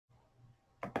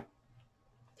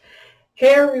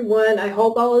Hey everyone, I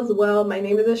hope all is well. My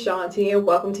name is Ashanti and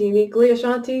welcome to Uniquely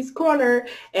Ashanti's Corner.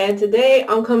 And today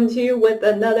I'm coming to you with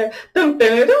another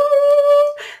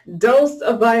dose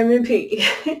of vitamin P.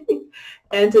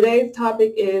 And today's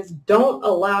topic is don't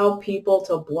allow people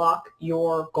to block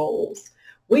your goals.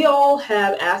 We all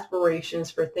have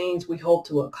aspirations for things we hope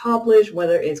to accomplish,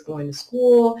 whether it's going to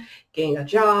school, getting a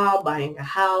job, buying a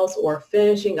house, or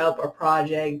finishing up a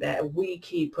project that we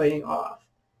keep putting off.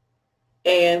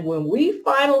 And when we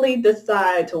finally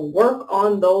decide to work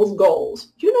on those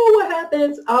goals, you know what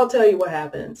happens? I'll tell you what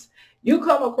happens. You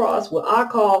come across what I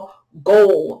call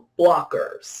goal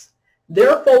blockers.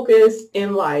 Their focus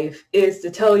in life is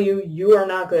to tell you you are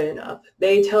not good enough.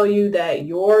 They tell you that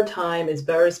your time is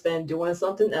better spent doing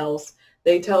something else.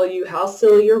 They tell you how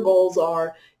silly your goals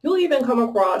are. You'll even come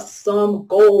across some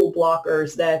goal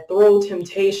blockers that throw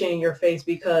temptation in your face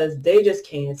because they just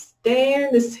can't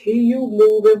stand to see you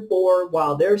moving forward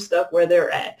while they're stuck where they're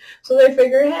at. So they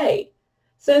figure, hey,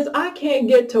 since I can't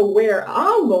get to where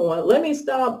I'm going, let me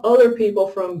stop other people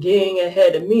from getting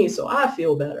ahead of me so I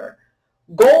feel better.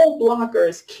 Goal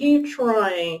blockers keep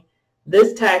trying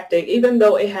this tactic, even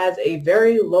though it has a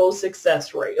very low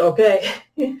success rate, okay?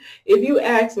 If you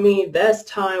ask me, that's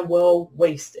time well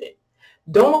wasted.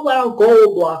 Don't allow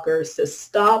goal blockers to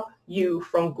stop you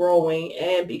from growing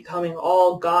and becoming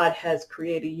all God has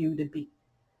created you to be.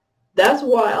 That's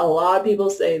why a lot of people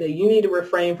say that you need to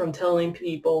refrain from telling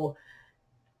people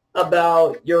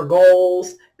about your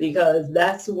goals, because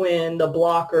that's when the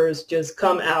blockers just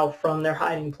come out from their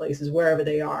hiding places, wherever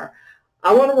they are.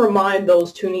 I want to remind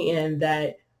those tuning in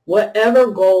that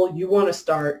whatever goal you want to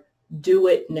start, do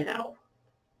it now.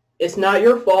 It's not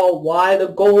your fault why the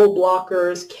goal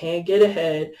blockers can't get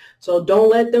ahead, so don't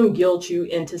let them guilt you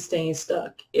into staying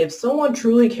stuck. If someone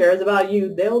truly cares about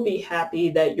you, they'll be happy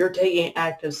that you're taking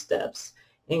active steps,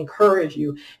 encourage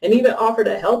you, and even offer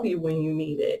to help you when you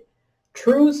need it.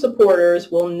 True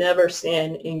supporters will never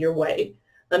stand in your way.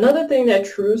 Another thing that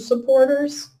true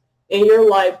supporters in your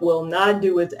life will not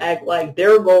do is act like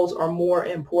their goals are more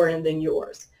important than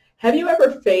yours. Have you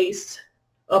ever faced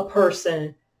a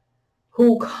person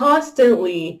who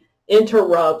constantly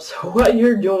interrupts what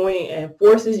you're doing and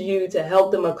forces you to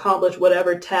help them accomplish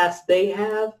whatever task they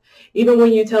have? Even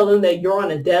when you tell them that you're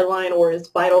on a deadline or it's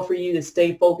vital for you to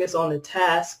stay focused on the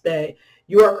task that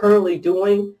you are currently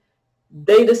doing,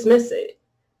 they dismiss it.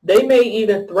 They may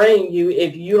even threaten you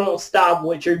if you don't stop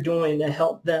what you're doing to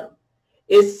help them.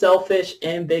 It's selfish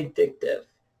and vindictive.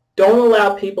 Don't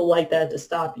allow people like that to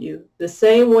stop you. The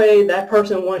same way that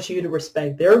person wants you to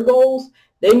respect their goals,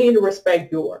 they need to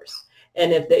respect yours.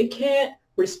 And if they can't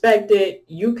respect it,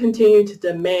 you continue to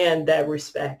demand that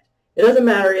respect. It doesn't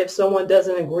matter if someone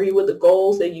doesn't agree with the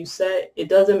goals that you set. It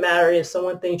doesn't matter if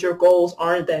someone thinks your goals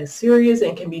aren't that serious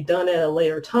and can be done at a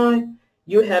later time.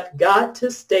 You have got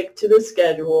to stick to the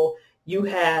schedule you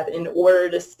have in order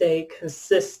to stay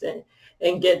consistent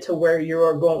and get to where you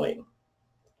are going.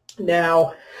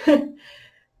 Now,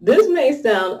 this may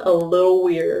sound a little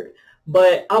weird,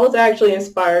 but I was actually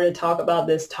inspired to talk about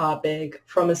this topic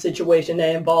from a situation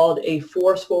that involved a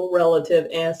forceful relative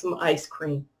and some ice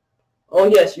cream. Oh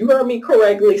yes, you heard me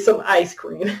correctly, some ice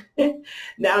cream.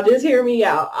 Now just hear me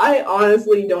out. I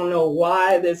honestly don't know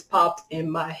why this popped in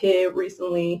my head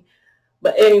recently.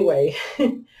 But anyway,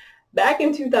 back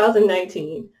in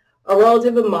 2019, a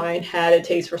relative of mine had a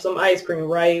taste for some ice cream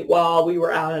right while we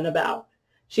were out and about.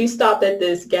 She stopped at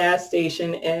this gas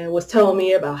station and was telling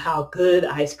me about how good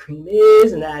ice cream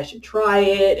is and that I should try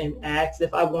it, and asked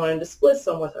if I wanted to split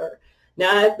some with her.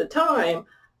 Now at the time,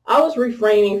 I was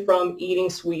refraining from eating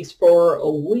sweets for a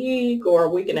week or a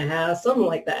week and a half, something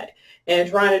like that, and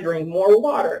trying to drink more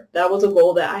water. That was a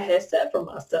goal that I had set for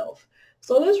myself.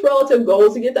 So this relative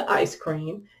goes to get the ice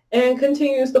cream and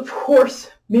continues to force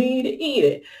me to eat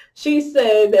it. She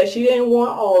said that she didn't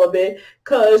want all of it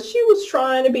because she was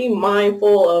trying to be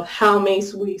mindful of how many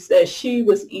sweets that she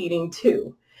was eating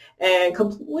too, and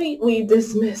completely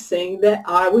dismissing that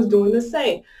I was doing the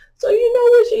same. So you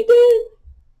know what she did?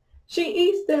 She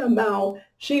eats the amount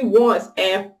she wants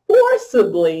and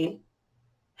forcibly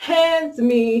hands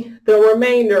me the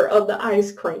remainder of the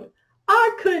ice cream.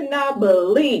 I could not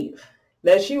believe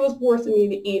that she was forcing me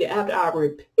to eat it after I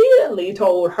repeatedly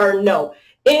told her no.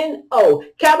 N-O,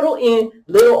 capital N,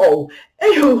 little O.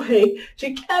 Anyway,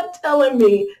 she kept telling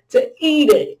me to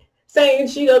eat it, saying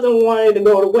she doesn't want it to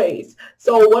go to waste.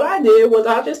 So what I did was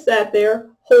I just sat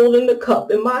there holding the cup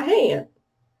in my hand.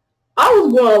 I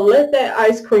was going to let that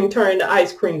ice cream turn into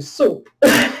ice cream soup.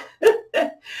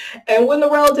 And when the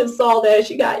relative saw that,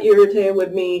 she got irritated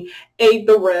with me, ate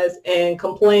the rest, and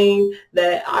complained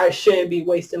that I shouldn't be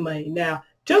wasting money. Now,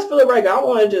 just for the record, I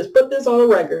want to just put this on the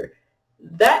record.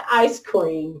 That ice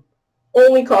cream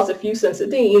only cost a few cents. It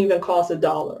didn't even cost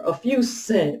 $1. A few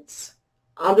cents.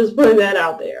 I'm just putting that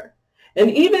out there. And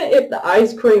even if the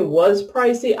ice cream was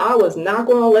pricey, I was not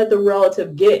going to let the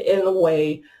relative get in the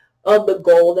way of the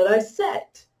goal that I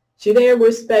set. She didn't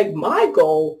respect my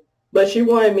goal, but she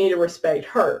wanted me to respect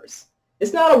hers.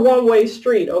 It's not a one-way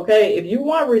street, okay? If you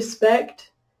want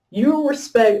respect, you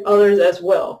respect others as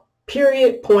well.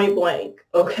 Period, point blank,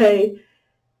 okay?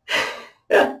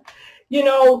 You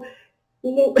know,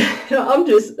 I'm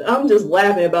just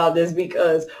laughing about this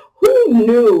because who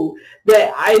knew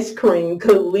that ice cream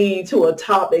could lead to a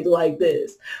topic like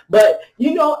this? But,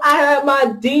 you know, I had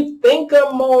my deep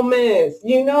thinker moments,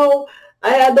 you know.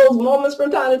 I had those moments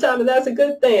from time to time, and that's a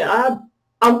good thing.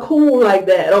 I'm cool like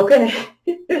that, okay?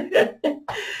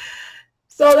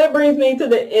 So that brings me to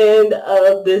the end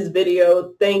of this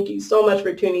video. Thank you so much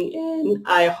for tuning in.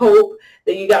 I hope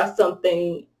that you got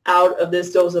something out of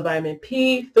this dose of vitamin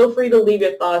P. Feel free to leave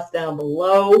your thoughts down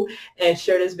below and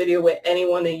share this video with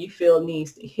anyone that you feel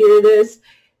needs to hear this.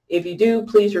 If you do,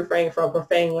 please refrain from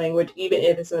profane language, even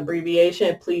if it's an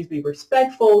abbreviation. Please be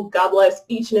respectful. God bless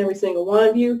each and every single one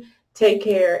of you. Take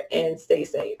care and stay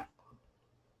safe.